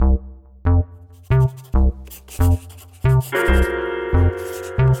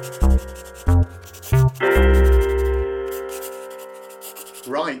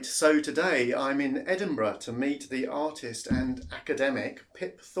Right, so today I'm in Edinburgh to meet the artist and academic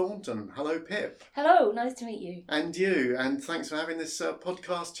Pip Thornton. Hello, Pip. Hello, nice to meet you. And you, and thanks for having this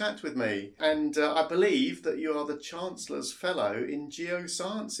podcast chat with me. And I believe that you are the Chancellor's Fellow in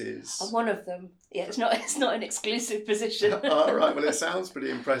Geosciences. I'm one of them. Yeah, it's not an exclusive position. All right, well, it sounds pretty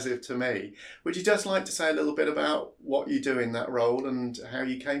impressive to me. Would you just like to say a little bit about what you do in that role and how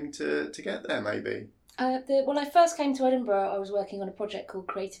you came to get there, maybe? When I first came to Edinburgh, I was working on a project called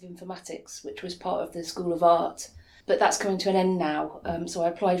Creative Informatics, which was part of the School of Art. But that's coming to an end now. So I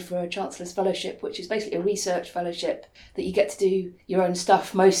applied for a Chancellor's Fellowship, which is basically a research fellowship that you get to do your own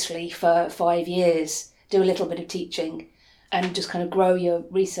stuff mostly for 5 years, do a little bit of teaching, and just kind of grow your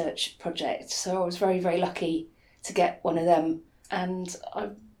research project. So I was very, very lucky to get one of them. And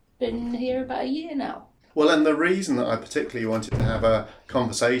I've been here about a year now. Well, and the reason that I particularly wanted to have a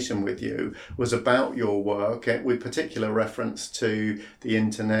conversation with you was about your work, with particular reference to the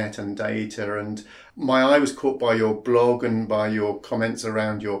internet and data. And my eye was caught by your blog and by your comments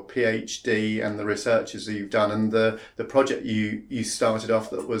around your PhD and the researches that you've done, and the project you started off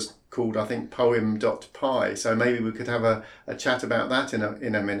that was called, I think, Poem.py. So maybe we could have a chat about that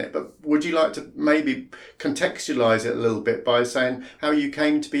in a minute. But would you like to maybe contextualise it a little bit by saying how you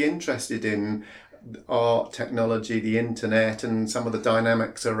came to be interested in art, technology, the internet, and some of the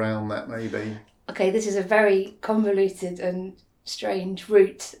dynamics around that, maybe? Okay, this is a very convoluted and strange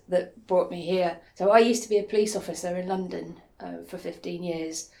route that brought me here. So I used to be a police officer in London for 15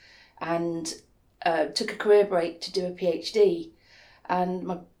 years and took a career break to do a PhD. And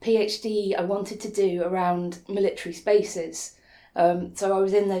my PhD I wanted to do around military spaces. So I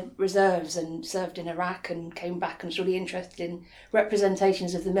was in the reserves and served in Iraq and came back and was really interested in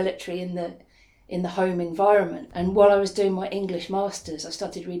representations of the military in the home environment. And while I was doing my English masters, I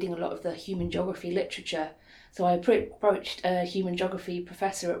started reading a lot of the human geography literature. So I approached a human geography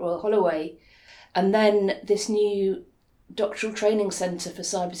professor at Royal Holloway, and then this new doctoral training centre for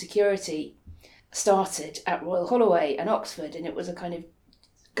cybersecurity started at Royal Holloway and Oxford, and it was a kind of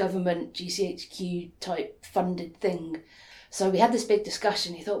government GCHQ type funded thing. So we had this big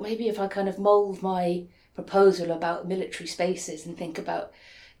discussion. He thought maybe if I kind of mould my proposal about military spaces and think about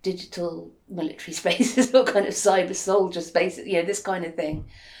digital military spaces or kind of cyber soldier spaces, this kind of thing.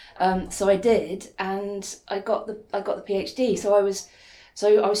 So I did, and I got the PhD. So I was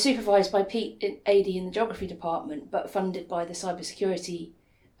supervised by Pete Adey in the geography department, but funded by the cybersecurity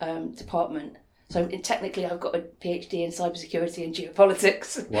department. So technically, I've got a PhD in cybersecurity and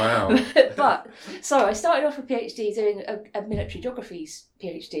geopolitics. Wow! So I started off a PhD doing a military geographies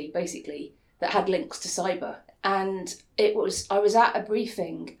PhD, basically, that had links to cyber. And I was at a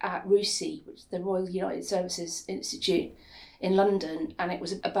briefing at RUSI, which is the Royal United Services Institute in London, and it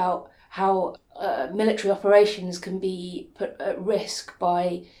was about how military operations can be put at risk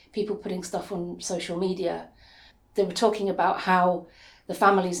by people putting stuff on social media. They were talking about how the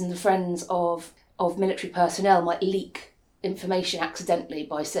families and the friends of military personnel might leak information accidentally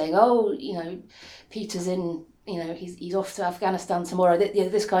by saying, Peter's in, he's off to Afghanistan tomorrow,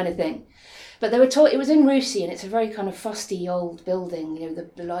 this kind of thing. But they were taught, it was in RUSI, and it's a very kind of fusty old building,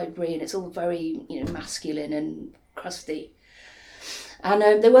 the library, and it's all very, masculine and crusty. And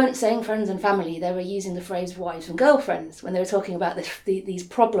they weren't saying friends and family, they were using the phrase wives and girlfriends when they were talking about these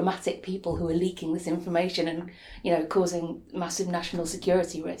problematic people who are leaking this information and, causing massive national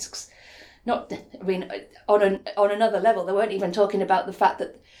security risks. On another level, they weren't even talking about the fact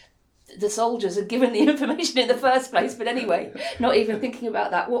that the soldiers had given the information in the first place, but anyway, not even thinking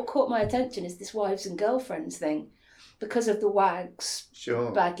about that. What caught my attention is this wives and girlfriends thing, because of the WAGs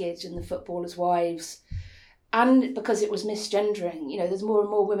baggage and the footballers' wives, and because it was misgendering. There's more and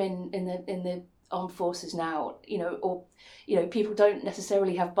more women in the armed forces now. People don't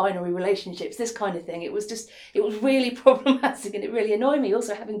necessarily have binary relationships. This kind of thing. It was really problematic, and it really annoyed me.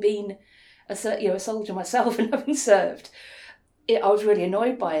 Also, having been a soldier myself and having served. I was really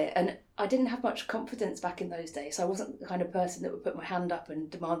annoyed by it, and I didn't have much confidence back in those days. So I wasn't the kind of person that would put my hand up and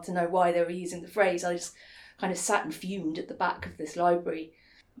demand to know why they were using the phrase. I just kind of sat and fumed at the back of this library.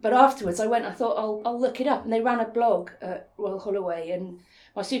 But afterwards I thought I'll look it up, and they ran a blog at Royal Holloway, and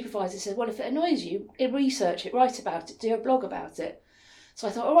my supervisor said, well, if it annoys you, research it, write about it, do a blog about it. So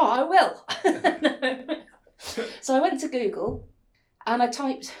I thought, all right, I will. So I went to Google and I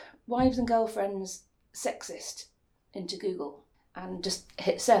typed wives and girlfriends sexist into Google and just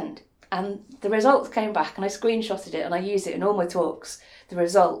hit send. And the results came back, and I screenshotted it and I used it in all my talks, the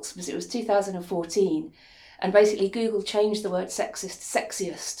results, because it was 2014. And basically Google changed the word sexist to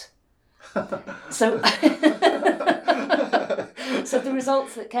sexiest. So, so the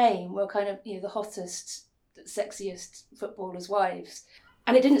results that came were kind of, the hottest, sexiest footballers' wives.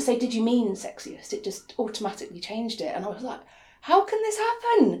 And it didn't say, did you mean sexiest? It just automatically changed it. And I was like, how can this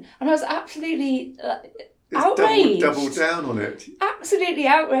happen? And I was absolutely outraged. Double down on it. Absolutely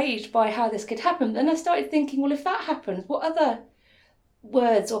outraged by how this could happen. And I started thinking, well, if that happens, what other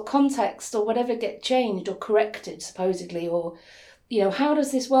words or context or whatever get changed or corrected, supposedly, or, how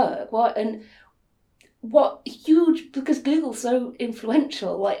does this work? What huge, because Google's so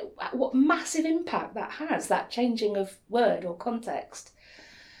influential, like what massive impact that has, that changing of word or context.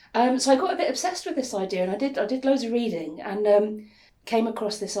 So I got a bit obsessed with this idea, and I did loads of reading, and came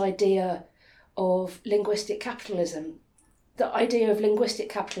across this idea of linguistic capitalism. The idea of linguistic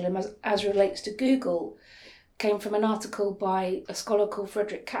capitalism as relates to Google came from an article by a scholar called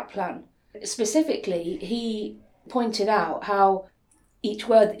Frederick Kaplan. Specifically, he pointed out how each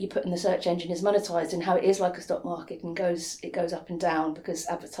word that you put in the search engine is monetized, and how it is like a stock market and it goes up and down because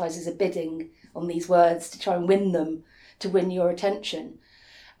advertisers are bidding on these words to try and win them, to win your attention.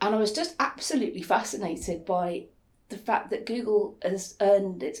 And I was just absolutely fascinated by the fact that Google has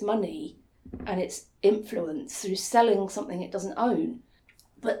earned its money and its influence through selling something it doesn't own.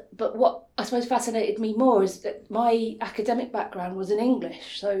 But what I suppose fascinated me more is that my academic background was in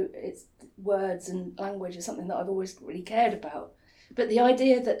English, so it's words and language is something that I've always really cared about. But the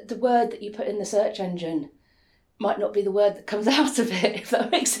idea that the word that you put in the search engine might not be the word that comes out of it, if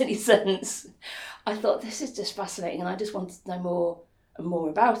that makes any sense, I thought this is just fascinating, and I just wanted to know more and more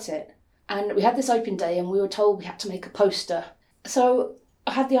about it. And we had this open day, and we were told we had to make a poster. So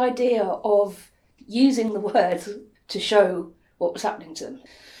I had the idea of using the words to show what was happening to them.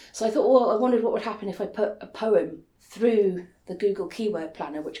 So I thought, well, I wondered what would happen if I put a poem through the Google Keyword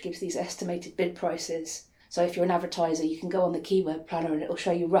Planner, which gives these estimated bid prices. So if you're an advertiser, you can go on the Keyword Planner and it'll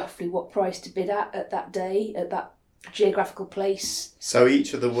show you roughly what price to bid at that day, at that geographical place. So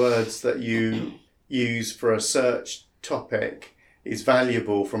each of the words that you use for a search topic is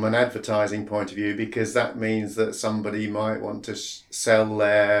valuable from an advertising point of view, because that means that somebody might want to sell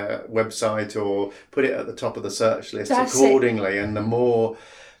their website or put it at the top of the search list accordingly. And the more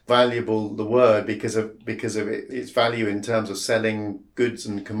valuable the word because of its value in terms of selling goods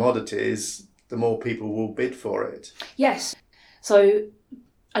and commodities, the more people will bid for it. Yes. So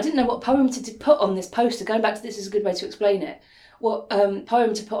I didn't know what poem to put on this poster. Going back to this is a good way to explain it. What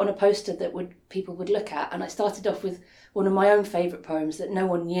poem to put on a poster that people would look at. And I started off with one of my own favourite poems that no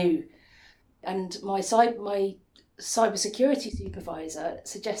one knew. And my cybersecurity supervisor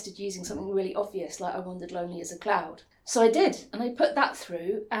suggested using something really obvious, like I wandered lonely as a cloud. So I did, and I put that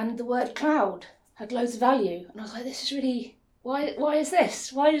through, and the word cloud had loads of value. And I was like, this is really, why is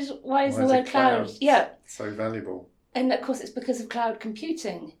this? Why is the word cloud? Yeah. So valuable. And of course it's because of cloud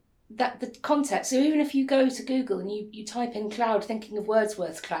computing. That the context, so even if you go to Google and you type in cloud thinking of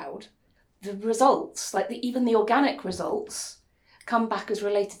Wordsworth's cloud, the results, like even the organic results, come back as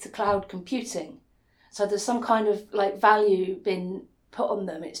related to cloud computing. So there's some kind of value been put on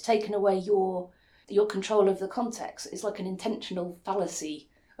them. It's taken away your control of the context. It's like an intentional fallacy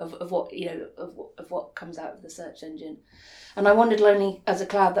of what comes out of the search engine. And I wandered lonely as a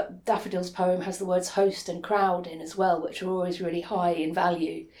cloud. That Daffodil's poem has the words host and crowd in as well, which are always really high in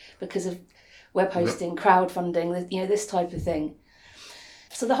value because of web hosting, crowdfunding, this type of thing.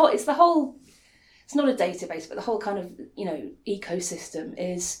 So it's not a database, but the whole kind of ecosystem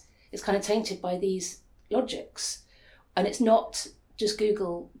is kind of tainted by these logics, and it's not just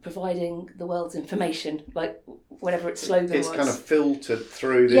Google providing the world's information, like whatever its slogan was. It's kind of filtered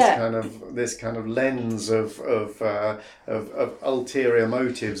through this kind of lens of ulterior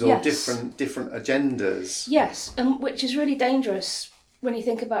motives or different agendas. Yes, and which is really dangerous when you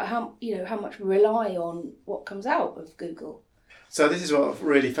think about how much we rely on what comes out of Google. So this is what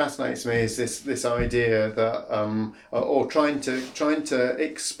really fascinates me, is this idea that or trying to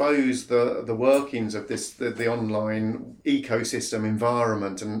expose the workings of the online ecosystem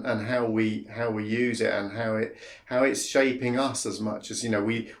environment and how we use it and how it's shaping us as much as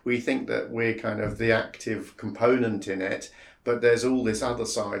we think that we're kind of the active component in it, but there's all this other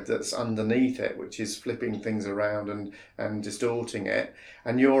side that's underneath it, which is flipping things around and distorting it.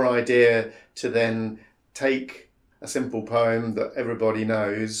 And your idea to then take a simple poem that everybody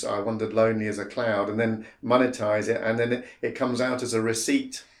knows, I wandered lonely as a cloud, and then monetize it, and then it comes out as a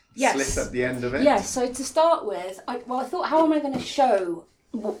receipt slip at the end of it. Yes, so to start with, I thought, how am I going to show,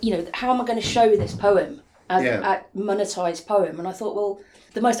 this poem as a monetized poem? And I thought, well,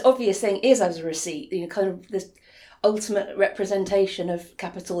 the most obvious thing is as a receipt, kind of this ultimate representation of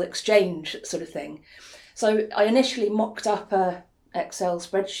capital exchange sort of thing. So I initially mocked up a Excel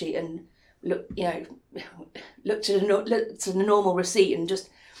spreadsheet and looked at a normal receipt and just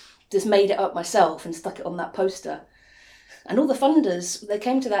made it up myself and stuck it on that poster. And all the funders, they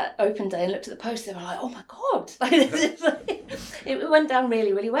came to that open day and looked at the poster. They were like, "Oh my God!" It went down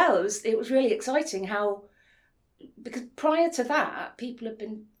really, really well. It was really exciting because prior to that, people had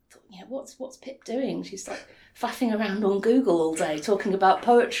been, what's Pip doing? She's like faffing around on Google all day talking about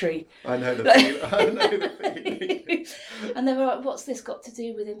poetry. I know the feeling. And they were like, "What's this got to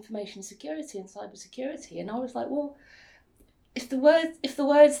do with information security and cybersecurity?" And I was like, well, if the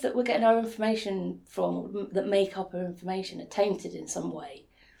words that we're getting our information from, that make up our information, are tainted in some way,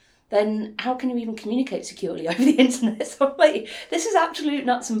 then how can you even communicate securely over the internet? So I'm like, this is absolute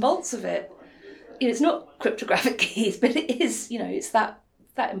nuts and bolts of it. It's not cryptographic keys, but it is, it's that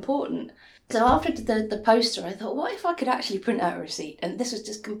important. So after I did the poster, I thought, what if I could actually print out a receipt? And this was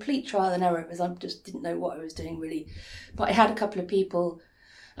just complete trial and error, because I just didn't know what I was doing really. But I had a couple of people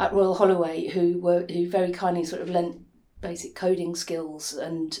at Royal Holloway who very kindly sort of lent basic coding skills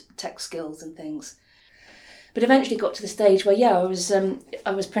and tech skills and things. But eventually got to the stage where,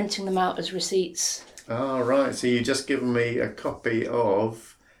 I was printing them out as receipts. Oh, right. So you just given me a copy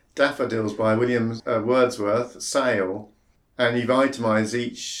of Daffodils by William Wordsworth, Sale, and you've itemised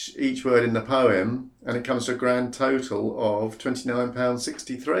each word in the poem, and it comes to a grand total of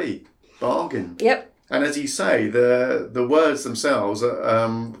 £29.63. Bargain. Yep. And as you say, the words themselves are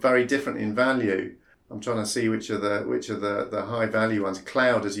very different in value. I'm trying to see which are the high value ones.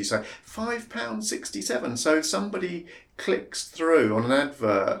 Cloud, as you say, £5.67. So if somebody clicks through on an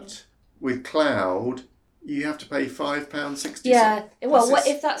advert with Cloud, you have to pay £5.67. Yeah. Well, what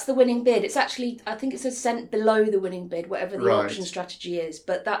if that's the winning bid? It's actually, I think it's a cent below the winning bid, whatever the auction strategy is.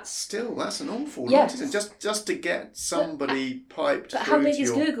 But that's that's an awful lot, isn't it? Just to get somebody piped. But through how big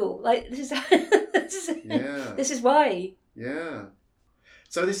is Google? Like this is why. Yeah.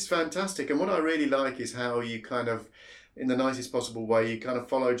 So this is fantastic, and what I really like is how you kind of, in the nicest possible way, you kind of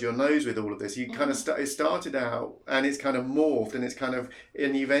followed your nose with all of this. You kind of it started out, and it's kind of morphed,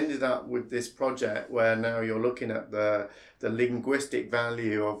 and you've ended up with this project where now you're looking at the linguistic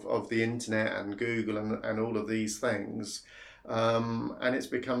value of the internet and Google and all of these things, and it's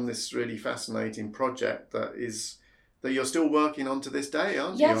become this really fascinating project that you're still working on to this day,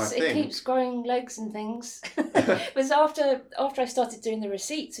 aren't you? Yes, it keeps growing legs and things. But after I started doing the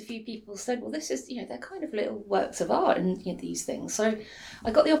receipts, a few people said, well, this is, they're kind of little works of art and these things. So I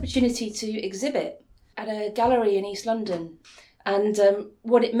got the opportunity to exhibit at a gallery in East London. And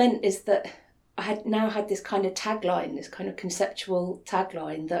what it meant is that I had now had this kind of tagline, this kind of conceptual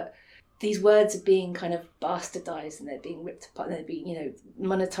tagline, that these words are being kind of bastardized and they're being ripped apart, and they're being,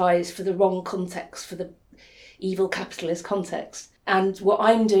 monetized for the wrong context, for the evil capitalist context. And what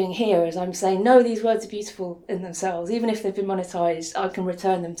I'm doing here is I'm saying, no, these words are beautiful in themselves. Even if they've been monetized, I can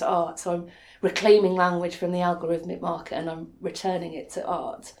return them to art. So I'm reclaiming language from the algorithmic market and I'm returning it to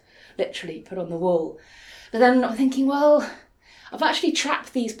art, literally put on the wall. But then I'm thinking, well, I've actually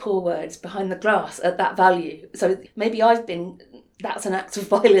trapped these poor words behind the glass at that value. So maybe that's an act of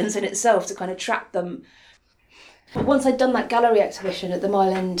violence in itself, to kind of trap them. But once I'd done that gallery exhibition at the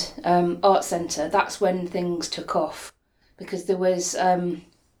Mile End Art Centre, that's when things took off, because there was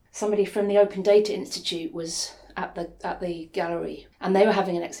somebody from the Open Data Institute was at the gallery, and they were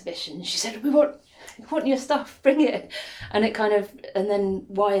having an exhibition. She said, "We want your stuff, bring it," and then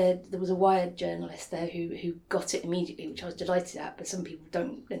there was a Wired journalist there who got it immediately, which I was delighted at. But some people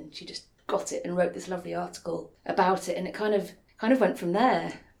don't, and she just got it and wrote this lovely article about it, and it kind of went from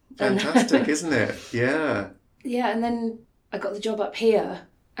there. Fantastic, isn't it? Yeah. Yeah, and then I got the job up here,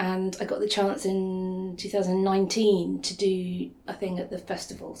 and I got the chance in 2019 to do a thing at the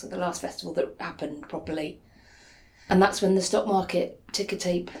festival, so the last festival that happened properly. And that's when the stock market ticker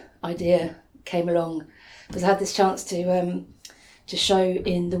tape idea came along, because I had this chance to show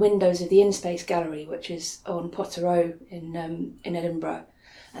in the windows of the InSpace Gallery, which is on Potter Row in Edinburgh,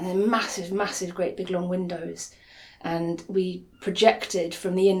 and they're massive, great big long windows. And we projected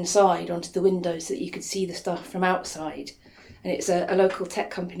from the inside onto the windows so that you could see the stuff from outside. And it's a local tech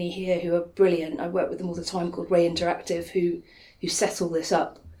company here who are brilliant. I work with them all the time, called Ray Interactive, who set all this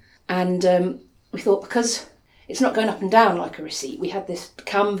up. And we thought, because it's not going up and down like a receipt, we had this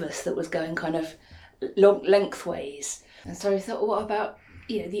canvas that was going kind of lengthways. And so we thought, well, what about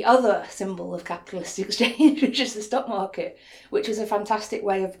the other symbol of capitalist exchange, which is the stock market, which is a fantastic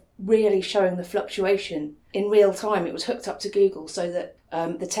way of really showing the fluctuation in real time. It was hooked up to Google so that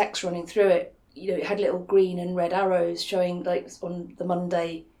the text running through it, it had little green and red arrows showing, like on the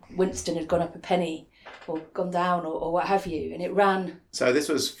Monday, Winston had gone up a penny. gone down or what have you. And it ran. So this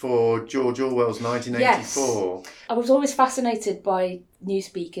was for George Orwell's 1984. Yes. I was always fascinated by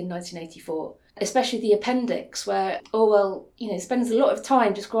Newspeak in 1984, especially the appendix where Orwell, spends a lot of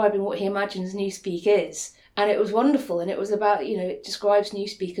time describing what he imagines Newspeak is. And it was wonderful. And it was about, it describes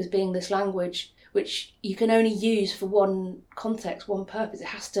Newspeak as being this language which you can only use for one context, one purpose. It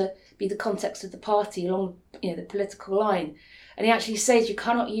has to be the context of the party along, the political line. And he actually says you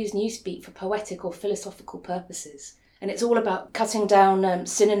cannot use Newspeak for poetic or philosophical purposes. And it's all about cutting down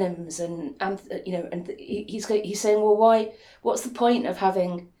synonyms and he's saying, well, why? What's the point of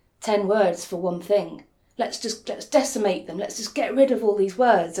having 10 words for one thing? Let's decimate them. Let's just get rid of all these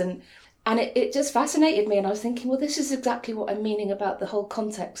words. And it just fascinated me. And I was thinking, well, this is exactly what I'm meaning about the whole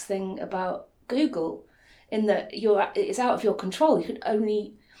context thing about Google, in that it's out of your control.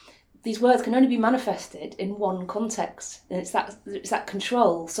 These words can only be manifested in one context, and it's that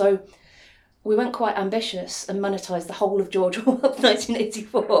control. So we went quite ambitious and monetised the whole of George Orwell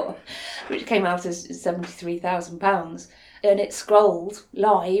 1984, which came out as £73,000, and it scrolled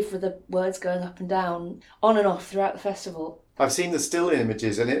live with the words going up and down, on and off throughout the festival. I've seen the still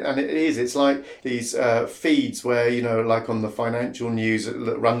images, and it's like these feeds where, like on the financial news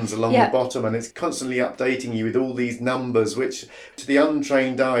that runs along the bottom, and it's constantly updating you with all these numbers, which to the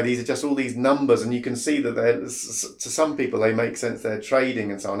untrained eye, these are just all these numbers, and you can see that to some people they make sense, they're trading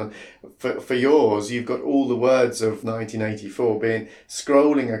and so on. And for yours, you've got all the words of 1984 being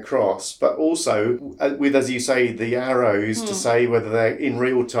scrolling across, but also with, as you say, the arrows to say whether they're in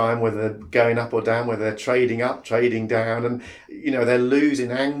real time, whether they're going up or down, whether they're trading up, trading down, and they're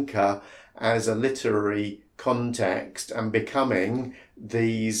losing anchor as a literary context and becoming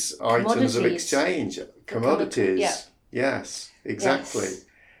these items of exchange, commodities. Yeah. Yes, exactly. Yes.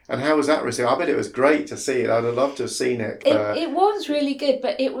 And how was that received? I bet it was great to see it. I'd have loved to have seen it. It was really good,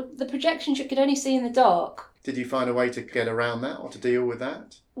 but the projections you could only see in the dark. Did you find a way to get around that or to deal with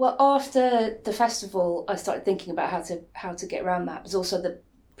that? Well, after the festival, I started thinking about how to get around that. Because also the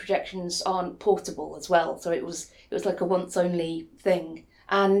projections aren't portable as well, so it was like a once only thing.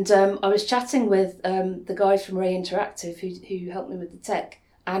 And I was chatting with the guys from Ray Interactive who helped me with the tech,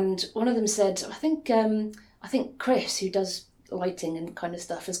 and one of them said, I think Chris, who does lighting and kind of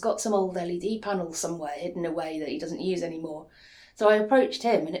stuff, has got some old LED panels somewhere hidden away that he doesn't use anymore. So I approached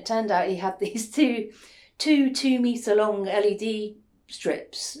him, and it turned out he had these two 2-metre long LED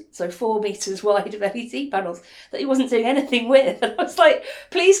strips, so 4 meters wide of LED panels that he wasn't doing anything with. And I was like,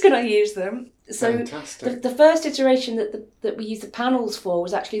 please, can I use them? So fantastic. The first iteration that we used the panels for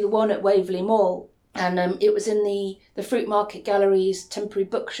was actually the one at Waverley Mall, and it was in the Fruit Market Gallery's temporary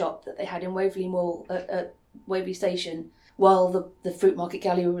bookshop that they had in Waverley Mall at Waverley Station while the Fruit Market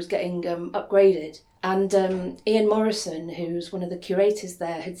Gallery was getting upgraded. And Ian Morrison, who's one of the curators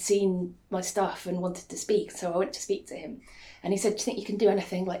there, had seen my stuff and wanted to speak, so I went to speak to him. And he said, do you think you can do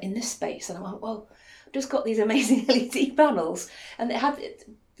anything like in this space? And I went, well, I've just got these amazing LED panels. And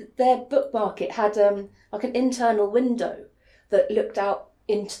their book market had like an internal window that looked out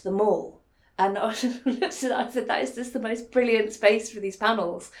into the mall. And I said, that is just the most brilliant space for these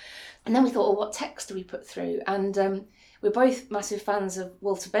panels. And then we thought, well, what text do we put through? And we're both massive fans of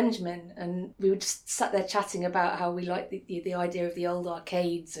Walter Benjamin, and we were just sat there chatting about how we like the idea of the old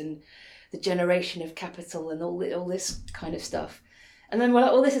arcades and the generation of capital and all this kind of stuff. And then we're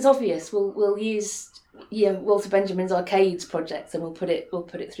like, well, this is obvious. We'll use Walter Benjamin's arcades project, and we'll put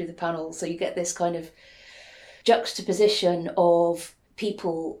it through the panel. So you get this kind of juxtaposition of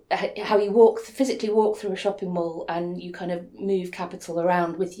people, how you physically walk through a shopping mall, and you kind of move capital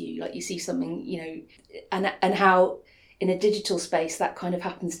around with you, like you see something, and how in a digital space that kind of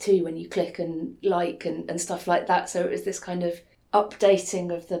happens too when you click and like and stuff like that. So it was this kind of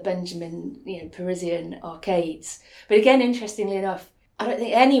updating of the Benjamin, Parisian arcades. But again, interestingly enough, I don't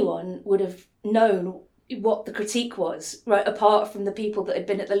think anyone would have known what the critique was, right, apart from the people that had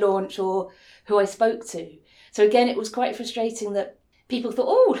been at the launch or who I spoke to. So again, it was quite frustrating that people thought,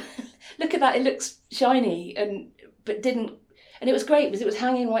 oh, look at that, it looks shiny, but didn't. And it was great because it was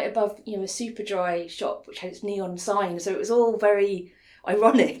hanging right above, a Superdry shop, which had its neon sign. So it was all very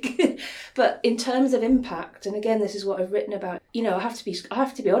ironic. But in terms of impact, and again, this is what I've written about, I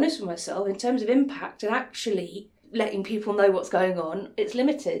have to be honest with myself, in terms of impact and actually letting people know what's going on, it's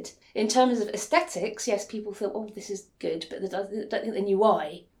limited. In terms of aesthetics, yes, people feel, oh, this is good, but I don't think they knew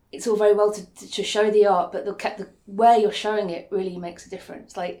why. It's all very well to show the art, but the where you're showing it really makes a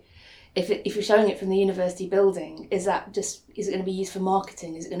difference. Like, if you're showing it from the university building, is it going to be used for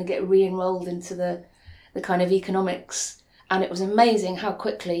marketing? Is it going to get re-enrolled into the kind of economics? And it was amazing how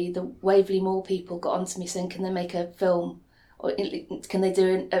quickly the Waverley Mall people got onto me saying, can they make a film? Or can they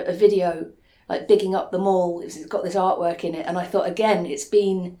do a video? like bigging up the mall. It's got this artwork in it, and I thought, again, it's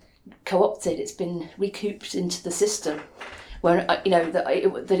been co-opted, it's been recouped into the system, where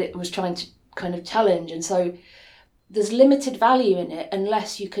that it was trying to kind of challenge, and so there's limited value in it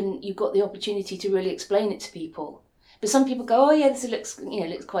unless you've got the opportunity to really explain it to people. But some people go, oh yeah, this looks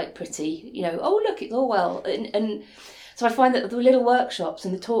quite pretty, oh look, it's all well, and so I find that the little workshops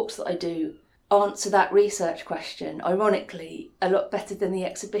and the talks that I do answer that research question, ironically, a lot better than the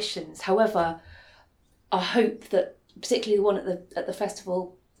exhibitions. However, I hope that particularly the one at the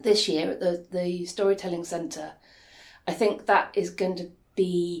festival this year at the Storytelling Centre, I think that is going to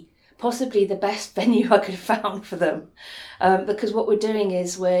be possibly the best venue I could have found for them, because what we're doing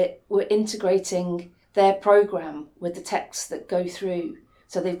is we're integrating their programme with the texts that go through.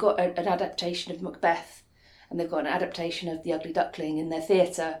 So they've got an adaptation of Macbeth, and they've got an adaptation of The Ugly Duckling in their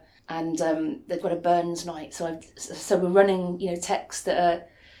theatre, and they've got a Burns night. So we're running texts that are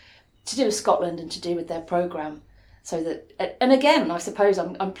to do with Scotland and to do with their programme. So that, and again, I suppose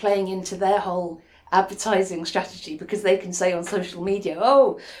I'm playing into their whole advertising strategy, because they can say on social media,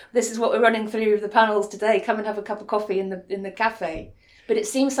 oh, this is what we're running through the panels today, come and have a cup of coffee in the cafe. But it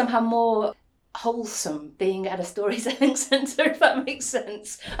seems somehow more wholesome being at a storytelling centre, if that makes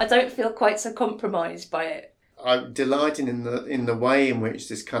sense. I don't feel quite so compromised by it. I'm delighted in the way in which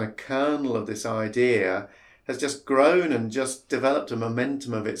this kind of kernel of this idea has just grown and just developed a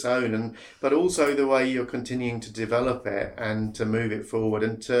momentum of its own, but also the way you're continuing to develop it and to move it forward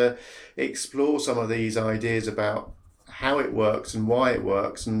and to explore some of these ideas about how it works and why it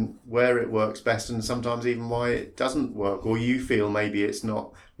works and where it works best, and sometimes even why it doesn't work, or you feel maybe it's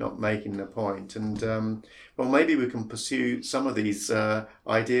not making the point. And well, maybe we can pursue some of these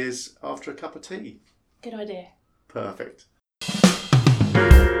ideas after a cup of tea. Good idea. Perfect.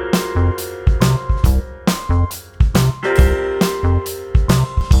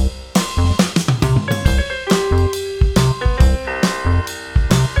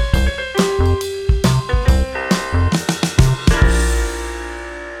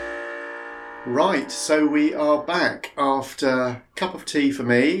 Right, so we are back after cup of tea for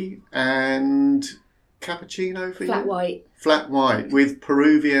me and cappuccino for you? Flat white. Flat white with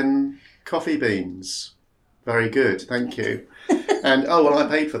Peruvian coffee beans. Very good, thank you. And I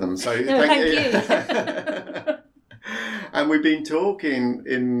paid for them, so thank you. And we've been talking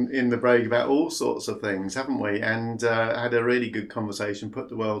in the break about all sorts of things, haven't we? And had a really good conversation, put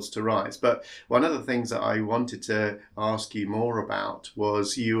the worlds to rights. But one of the things that I wanted to ask you more about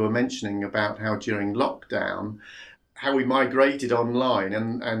was you were mentioning about how during lockdown, how we migrated online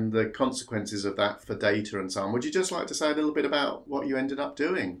and the consequences of that for data and so on. Would you just like to say a little bit about what you ended up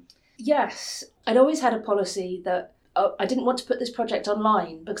doing? Yes, I'd always had a policy that I didn't want to put this project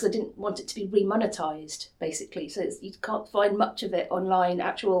online because I didn't want it to be remonetized, basically. So you can't find much of it online,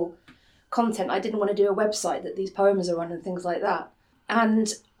 actual content. I didn't want to do a website that these poems are on and things like that.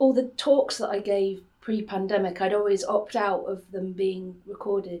 And all the talks that I gave pre-pandemic, I'd always opt out of them being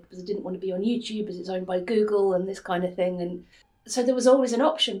recorded because I didn't want to be on YouTube, as it's owned by Google and this kind of thing. And so there was always an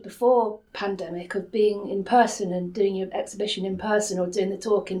option before pandemic of being in person and doing your exhibition in person or doing the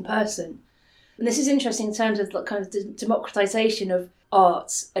talk in person. And this is interesting in terms of the kind of democratisation of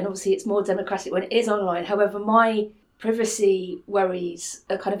arts, and obviously it's more democratic when it is online. However, my privacy worries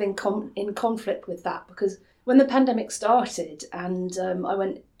are kind of in conflict with that, because when the pandemic started and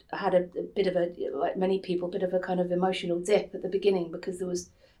I had a bit of a, like many people, a bit of a kind of emotional dip at the beginning because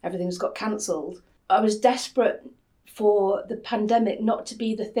everything got cancelled. I was desperate for the pandemic not to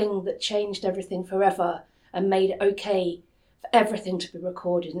be the thing that changed everything forever and made it okay for everything to be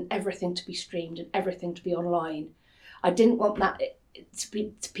recorded and everything to be streamed and everything to be online. I didn't want that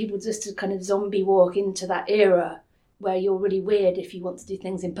to people just to kind of zombie walk into that era where you're really weird if you want to do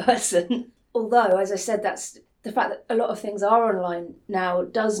things in person. Although, as I said, that's the fact that a lot of things are online now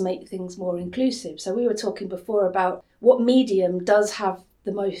does make things more inclusive. So we were talking before about what medium does have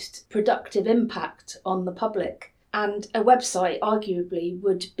the most productive impact on the public. And a website arguably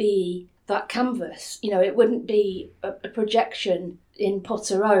would be that canvas. It wouldn't be a projection in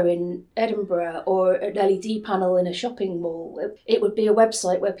Potterrow in Edinburgh or an LED panel in a shopping mall. It would be a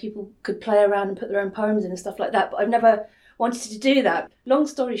website where people could play around and put their own poems in and stuff like that. But I've never wanted to do that. Long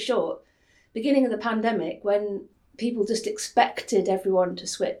story short, beginning of the pandemic, when people just expected everyone to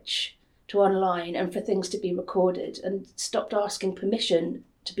switch to online and for things to be recorded and stopped asking permission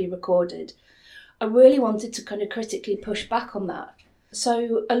to be recorded, I really wanted to kind of critically push back on that.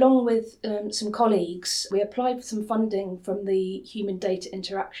 So along with some colleagues, we applied for some funding from the Human Data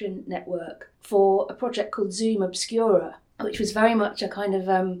Interaction Network for a project called Zoom Obscura, which was very much a kind of,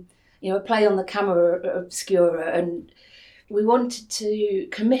 a play on the camera Obscura. And we wanted to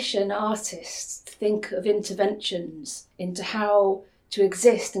commission artists to think of interventions into how to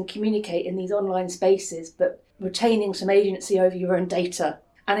exist and communicate in these online spaces, but retaining some agency over your own data.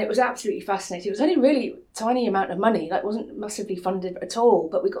 And it was absolutely fascinating. It was only a really tiny amount of money, like wasn't massively funded at all,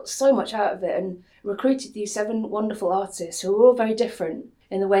 but we got so much out of it and recruited these 7 wonderful artists who were all very different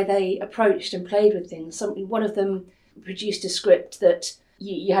in the way they approached and played with things. One of them produced a script that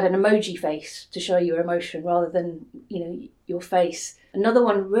you had an emoji face to show your emotion rather than, your face. Another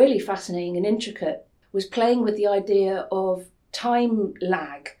one, really fascinating and intricate, was playing with the idea of time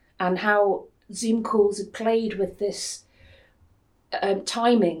lag and how Zoom calls had played with this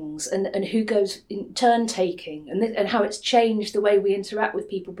timings and who goes in turn taking and how it's changed the way we interact with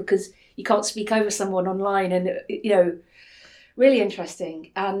people because you can't speak over someone online and, really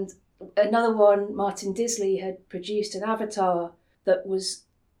interesting. And another one, Martin Disley had produced an avatar that was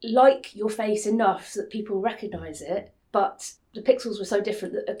like your face enough that people recognise it, but the pixels were so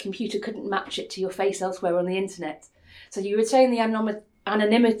different that a computer couldn't match it to your face elsewhere on the internet. So you retain the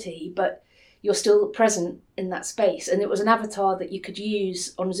anonymity, but you're still present in that space. And it was an avatar that you could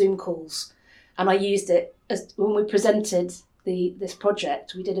use on Zoom calls. And I used it when we presented this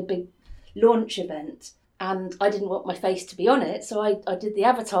project. We did a big launch event and I didn't want my face to be on it. So I did the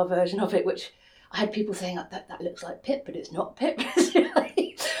avatar version of it, which I had people saying, that looks like Pip, but it's not Pip.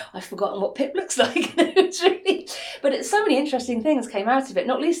 I've forgotten what Pip looks like. But so many interesting things came out of it,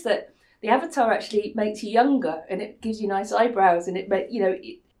 not least that the avatar actually makes you younger and it gives you nice eyebrows and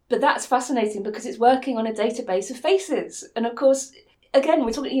but that's fascinating because it's working on a database of faces. And of course, again,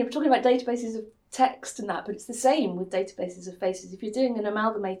 we're talking about databases of text and that, but it's the same with databases of faces. If you're doing an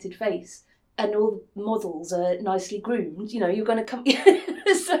amalgamated face and all the models are nicely groomed, you're going to come.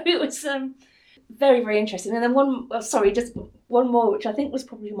 So it was very, very interesting. And then just one more, which I think was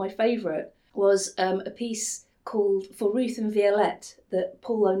probably my favourite, was a piece called For Ruth and Violette that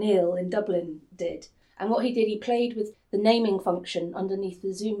Paul O'Neill in Dublin did. And what he did, he played with the naming function underneath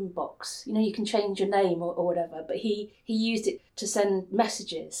the Zoom box. You can change your name or whatever, but he used it to send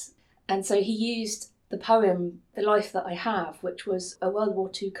messages. And so he used the poem, The Life That I Have, which was a World War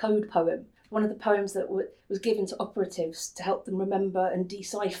II code poem, one of the poems that was given to operatives to help them remember and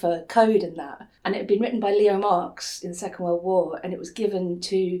decipher code and that. And it had been written by Leo Marx in the Second World War, and it was given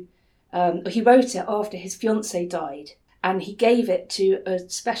to, he wrote it after his fiancée died, and he gave it to a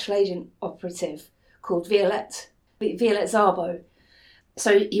special agent operative called Violette Szabo.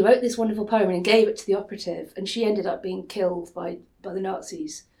 So he wrote this wonderful poem and gave it to the operative, and she ended up being killed by the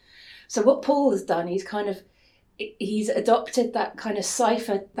Nazis. So what Paul has done, he's adopted that kind of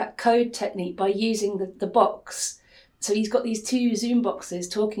cipher, that code technique by using the box. So he's got these 2 Zoom boxes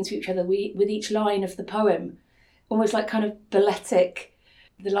talking to each other with each line of the poem, almost like kind of balletic.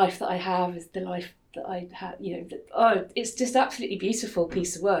 The life that I have is the life that I have, it's just absolutely beautiful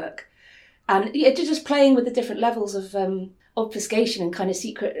piece of work. And just playing with the different levels of obfuscation and kind of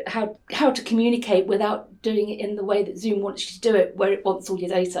secret, how to communicate without doing it in the way that Zoom wants you to do it, where it wants all your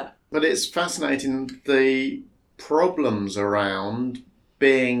data. But it's fascinating the problems around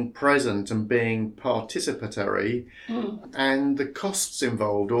being present and being participatory and the costs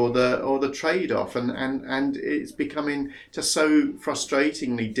involved or the trade-off and it's becoming just so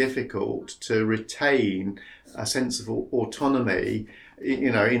frustratingly difficult to retain a sense of autonomy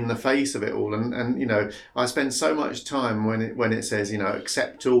in the face of it all, and I spend so much time when it says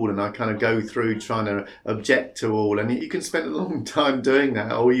accept all, and I kind of go through trying to object to all, and you can spend a long time doing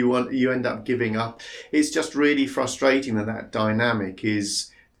that, or you end up giving up. It's just really frustrating that dynamic is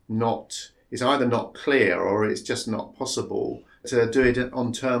either not clear or it's just not possible to do it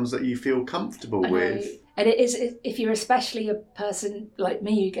on terms that you feel comfortable with. And it is, if you're especially a person like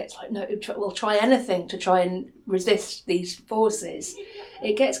me who gets we'll try anything to try and resist these forces,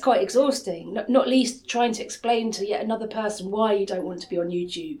 it gets quite exhausting, not least trying to explain to yet another person why you don't want to be on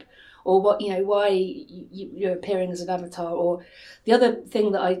YouTube or why you're appearing as an avatar. Or the other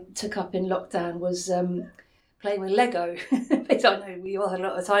thing that I took up in lockdown was playing with Lego. Because I know we all had a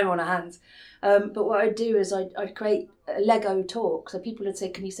lot of time on our hands. But what I'd do is I'd create a Lego talk. So people would say,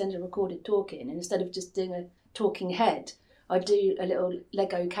 can you send a recorded talk in? And instead of just doing a talking head, I'd do a little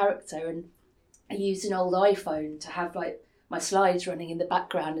Lego character. And I used an old iPhone to have like my slides running in the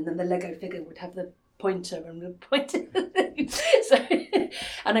background. And then the Lego figure would have the pointer and the pointer.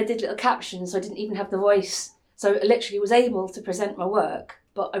 And I did little captions. So I didn't even have the voice. So I literally was able to present my work,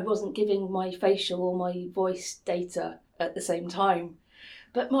 but I wasn't giving my facial or my voice data at the same time.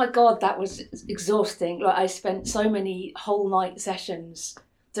 But my God, that was exhausting. Like I spent so many whole night sessions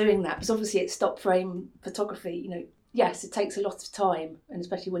doing that because obviously it's stop frame photography, yes, it takes a lot of time, and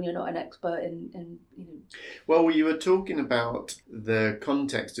especially when you're not an expert in you know. Well, you were talking about the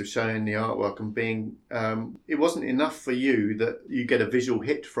context of showing the artwork and being, it wasn't enough for you that you get a visual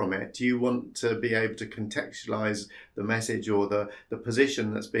hit from it. You want to be able to contextualize the message or the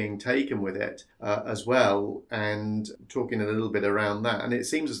position that's being taken with it as well, and talking a little bit around that. And it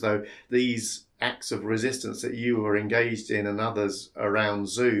seems as though these acts of resistance that you were engaged in and others around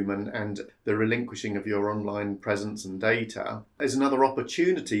Zoom and the relinquishing of your online presence and data is another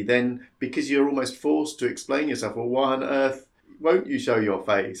opportunity then, because you're almost forced to explain yourself. Well, why on earth won't you show your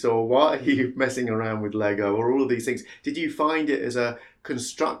face, or why are you messing around with Lego, or all of these things? Did you find it as a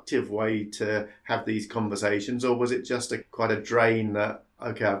constructive way to have these conversations, or was it just quite a drain that,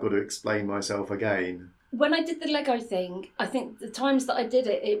 okay, I've got to explain myself again? When I did the Lego thing, I think the times that I did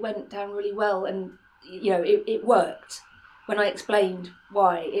it, it went down really well, and you know, it worked. When I explained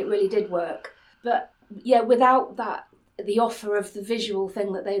why, it really did work. But yeah, without that, the offer of the visual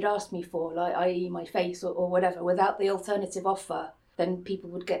thing that they'd asked me for, like i.e. my face or whatever, without the alternative offer, then people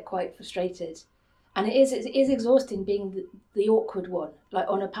would get quite frustrated. And it is exhausting being the awkward one, like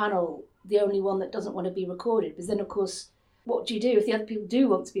on a panel, the only one that doesn't want to be recorded. But then, of course, what do you do if the other people do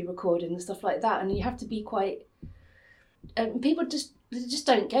want to be recorded and stuff like that? And you have to be quite... And people just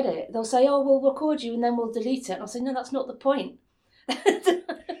don't get it. They'll say, oh, we'll record you and then we'll delete it. And I'll say, no, that's not the point.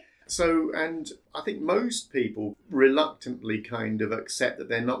 So, and I think most people reluctantly kind of accept that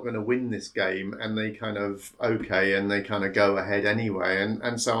they're not going to win this game, and they kind of, okay, and they kind of go ahead anyway.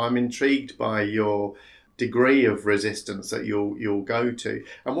 And so I'm intrigued by your degree of resistance that you'll go to.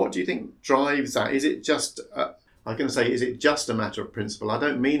 And what do you think drives that? Is it just... I'm going to say, is it just a matter of principle? I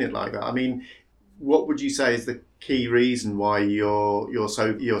don't mean it like that. I mean, what would you say is the key reason why you're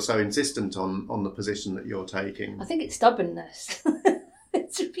so insistent on the position that you're taking? I think it's stubbornness,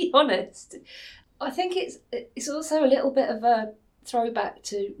 to be honest. I think it's also a little bit of a throwback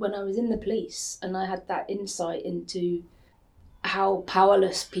to when I was in the police, and I had that insight into how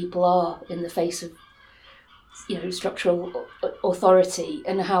powerless people are in the face of, you know, structural authority,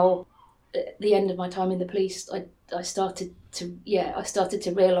 and how at the end of my time in the police, I started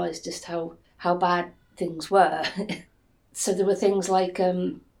to realise just how bad things were. So there were things like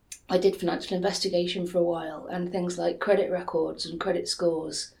I did financial investigation for a while, and things like credit records and credit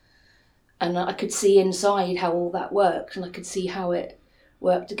scores, and I could see inside how all that worked, and I could see how it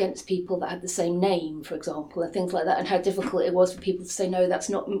worked against people that had the same name, for example, and things like that, and how difficult it was for people to say, no,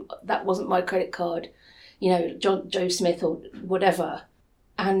 that wasn't my credit card, you know, Joe Smith or whatever,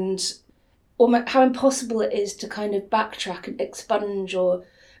 and how impossible it is to kind of backtrack and expunge or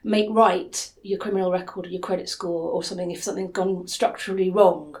make right your criminal record or your credit score or something if something's gone structurally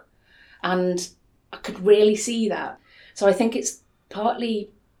wrong. And I could really see that. So I think it's partly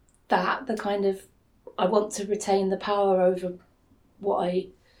that, the kind of, I want to retain the power over what I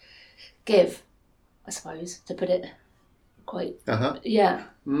give, I suppose, to put it quite, yeah. Yeah.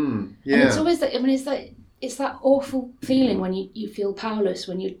 And it's always that, I mean, it's that awful feeling when you feel powerless,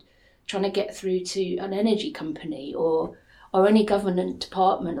 when you're trying to get through to an energy company or any government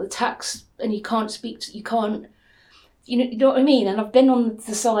department or tax, and you can't you know what I mean? And I've been on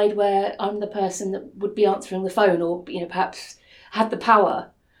the side where I'm the person that would be answering the phone, or, you know, perhaps had the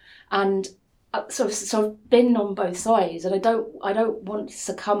power, and so I've been on both sides, and I don't want to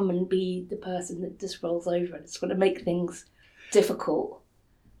succumb and be the person that just rolls over, and it's going to make things difficult.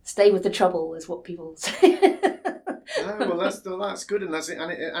 Stay with the trouble is what people say. No, well, that's good,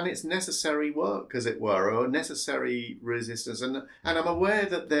 and it's necessary work, as it were, or necessary resistance. And I'm aware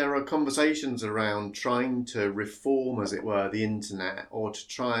that there are conversations around trying to reform, as it were, the internet, or to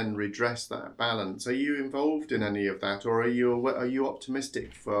try and redress that balance. Are you involved in any of that, or are you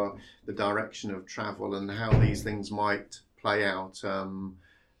optimistic for the direction of travel and how these things might play out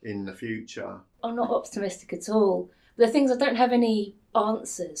in the future? I'm not optimistic at all. The things, I don't have any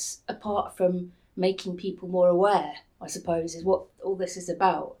answers apart from making people more aware, I suppose, is what all this is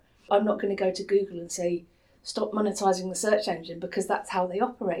about. I'm not going to go to Google and say, stop monetising the search engine, because that's how they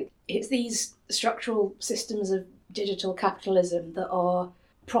operate. It's these structural systems of digital capitalism that are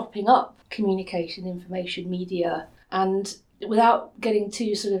propping up communication, information, media, and without getting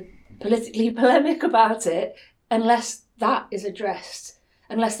too sort of politically polemic about it, unless that is addressed,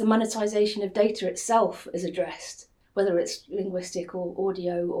 unless the monetisation of data itself is addressed, whether it's linguistic or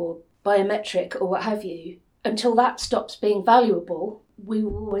audio or biometric or what have you, until that stops being valuable, we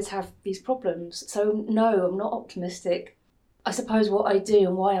will always have these problems. So no, I'm not optimistic. I suppose what I do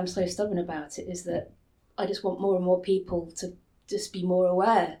and why I'm so stubborn about it is that I just want more and more people to just be more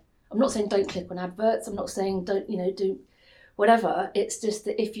aware. I'm not saying don't click on adverts. I'm not saying don't, do whatever. It's just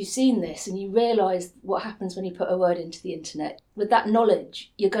that if you've seen this and you realise what happens when you put a word into the internet, with that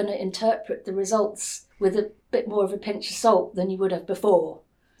knowledge, you're going to interpret the results with a bit more of a pinch of salt than you would have before.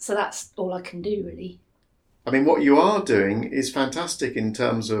 So that's all I can do, really. I mean, what you are doing is fantastic in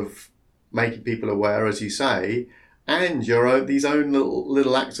terms of making people aware, as you say, and these own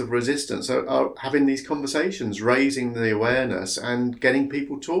little acts of resistance are having these conversations, raising the awareness and getting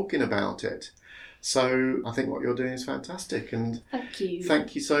people talking about it. So I think what you're doing is fantastic, and thank you.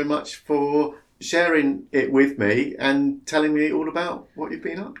 Thank you so much for sharing it with me and telling me all about what you've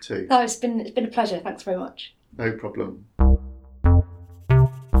been up to. No, it's been a pleasure. Thanks very much. No problem.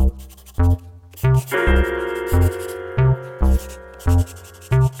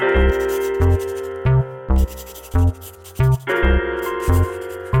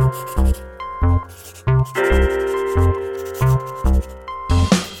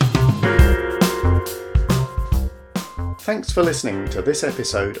 Thanks for listening to this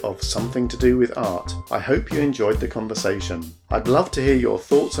episode of Something to Do with Art. I hope you enjoyed the conversation. I'd love to hear your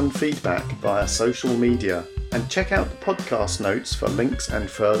thoughts and feedback via social media, and check out the podcast notes for links and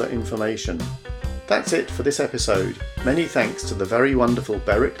further information. That's it for this episode. Many thanks to the very wonderful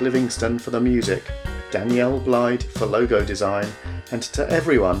Beric Livingston for the music, Danielle Blyde for logo design, and to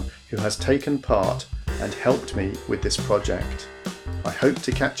everyone who has taken part and helped me with this project. I hope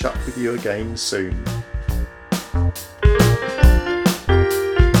to catch up with you again soon.